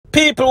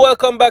People,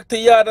 welcome back to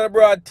Yard and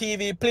Abroad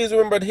TV. Please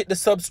remember to hit the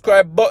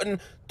subscribe button,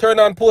 turn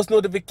on post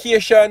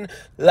notification,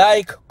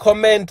 like,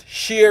 comment,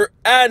 share,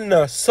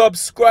 and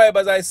subscribe.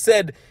 As I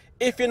said,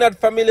 if you're not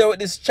familiar with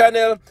this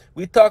channel,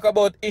 we talk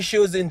about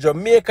issues in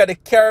Jamaica, the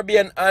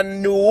Caribbean,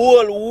 and the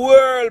whole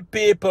world,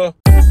 people.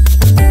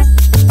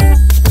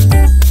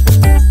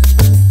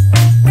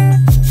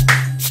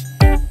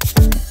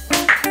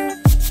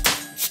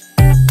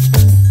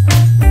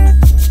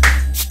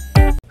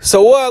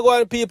 So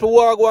wagwan people,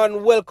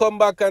 wagwan, welcome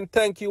back and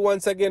thank you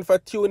once again for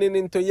tuning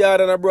into Yard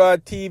and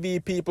Abroad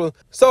TV, people.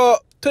 So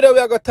today we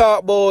are going to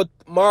talk about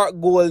Mark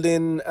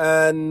Golding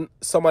and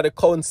some of the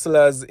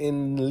councillors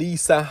in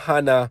Lisa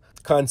Hanna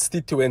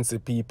constituency,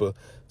 people.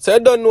 So I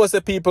don't know,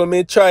 so people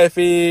may try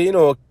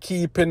to,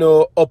 keep,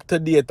 up to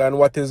date on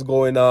what is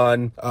going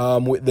on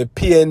with the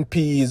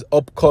PNP's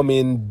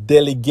upcoming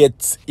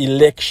delegates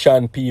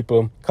election,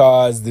 people.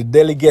 Because the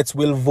delegates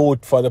will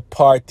vote for the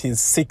party's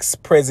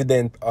 6th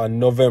president on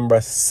November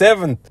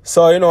 7th.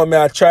 So,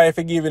 may I try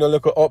to give, little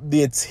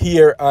updates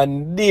here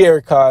and there,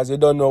 because you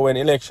don't know when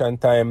election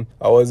time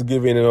I was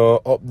giving,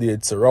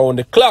 updates around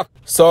the clock.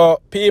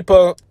 So,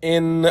 people,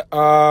 in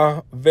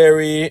a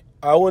very,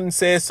 I wouldn't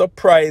say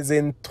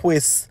surprising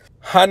twist,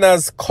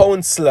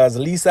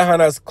 Lisa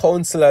Hanna's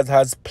councillors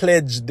has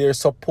pledged their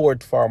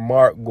support for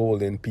Mark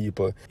Golding,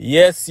 people.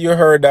 Yes, you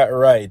heard that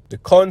right. The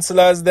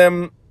councillors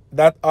them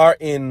that are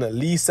in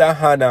Lisa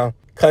Hanna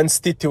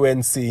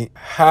constituency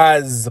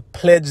has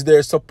pledged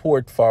their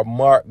support for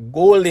Mark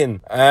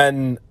Golding.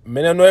 And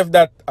I don't know if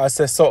that I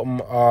say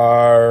something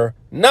or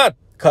not,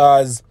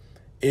 because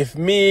if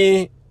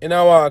me in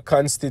our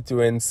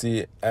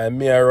constituency and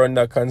me I run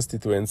the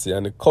constituency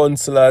and the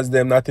councillors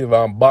them not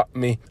even back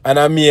me and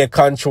I me a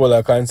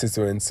controller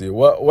constituency,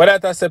 what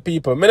that I say,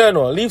 people? Me don't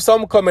know. Leave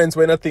some comments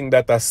when I think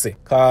that I say,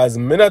 because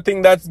me not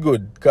think that's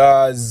good.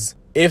 Because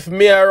if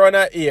me I run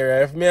an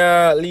area, if me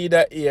I lead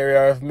an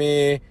area, if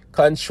me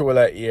control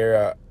an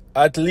area,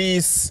 at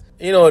least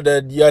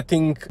that you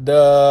think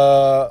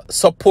the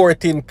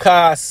supporting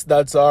cast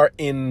that are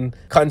in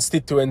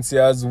constituency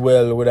as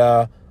well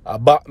would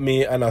back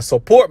me and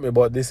support me,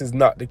 but this is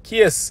not the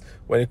case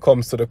when it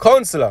comes to the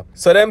councillor.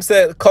 So them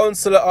say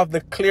councillor of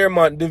the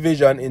Claremont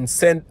Division in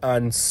St.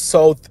 Anne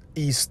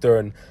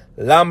Southeastern,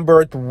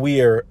 Lambert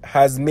Weir,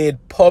 has made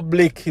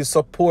public his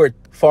support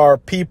for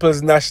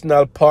People's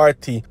National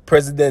Party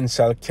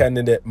presidential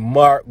candidate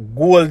Mark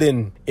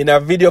Golding. In a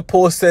video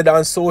posted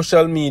on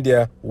social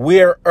media,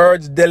 Weir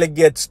urged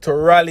delegates to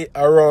rally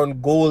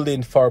around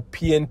Golding for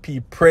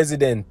PNP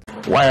president.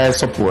 Why I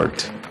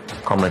support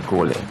Comrade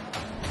Golding?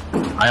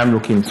 I am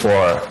looking for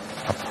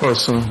a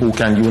person who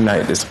can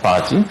unite this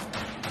party,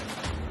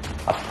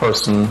 a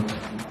person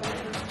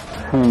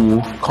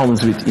who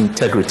comes with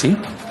integrity,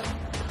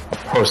 a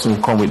person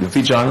who comes with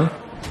vision,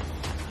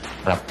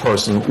 and a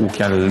person who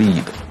can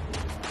lead.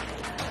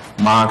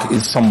 Mark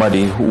is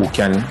somebody who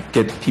can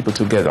get people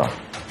together,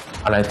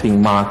 and I think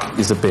Mark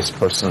is the best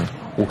person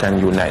who can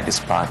unite this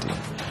party.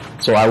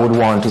 So I would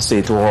want to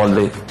say to all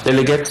the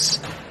delegates,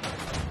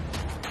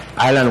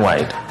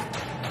 island-wide,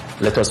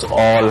 let us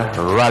all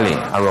rally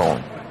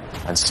around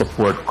and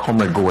support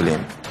Comrade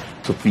Golding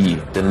to be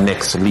the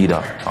next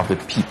leader of the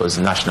People's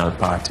National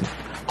Party.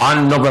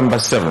 On November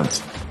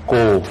 7th,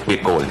 go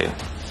with Golding.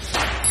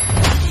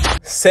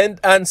 St.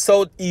 Anne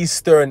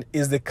Southeastern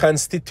is the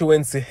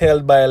constituency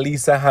held by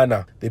Lisa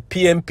Hanna, the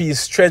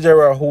PNP's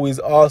treasurer, who is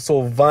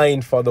also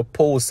vying for the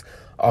post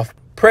of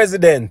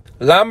president.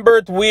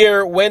 Lambert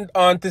Weir went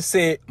on to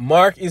say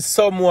Mark is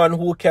someone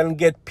who can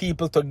get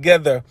people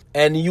together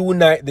and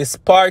unite this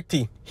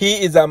party.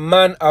 He is a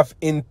man of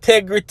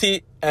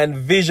integrity and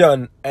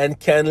vision and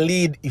can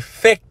lead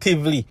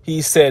effectively,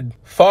 he said.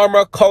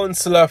 Former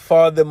councillor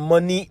for the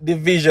Monique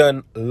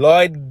Division,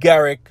 Lloyd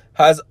Garrick,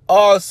 has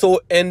also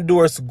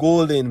endorsed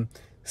Golding,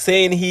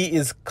 saying he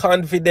is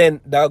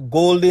confident that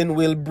Golding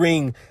will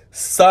bring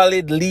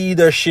solid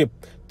leadership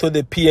to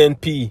the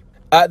PNP.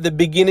 At the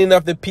beginning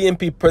of the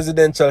PNP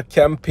presidential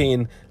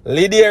campaign,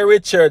 Lydia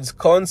Richards,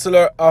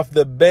 councillor of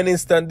the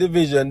Beniston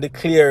Division,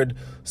 declared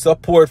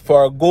support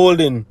for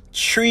Golding.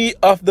 3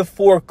 of the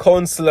 4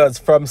 councillors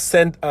from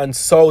St. Anne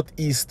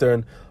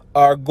Southeastern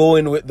are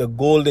going with the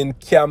Golding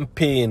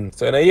campaign.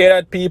 So you hear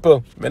that,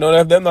 people? I don't know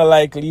if them not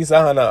like Lisa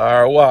Hanna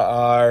or what,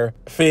 or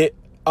if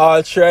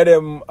all 3 of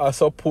them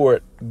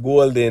support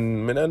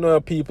Golding. I don't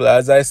know, people.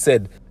 As I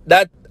said,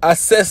 that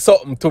says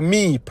something to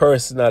me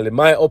personally,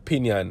 my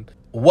opinion.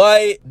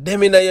 Why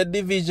them in your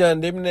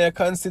division, them in your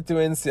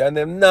constituency, and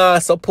them nah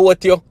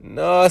support you?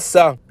 No,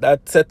 sir.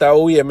 That set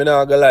away, I'm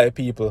not gonna lie,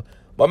 people.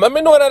 But let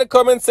me know in the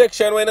comment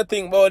section when you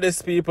think about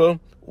this, people.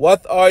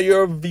 What are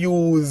your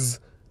views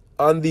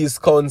on these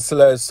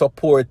councillors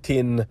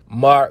supporting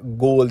Mark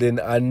Golding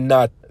and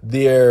not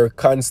their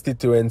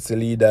constituency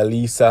leader,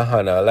 Lisa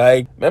Hanna?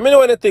 Like, let me know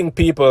when you think,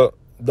 people.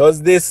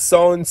 Does this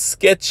sound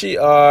sketchy,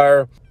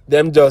 or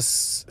them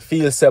just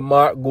feel say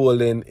Mark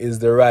Golding is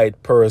the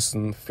right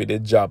person for the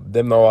job?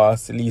 Them now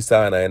ask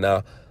Lisa Hanna in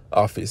her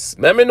office.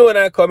 Let me know in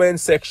the comment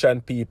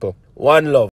section, people. One love.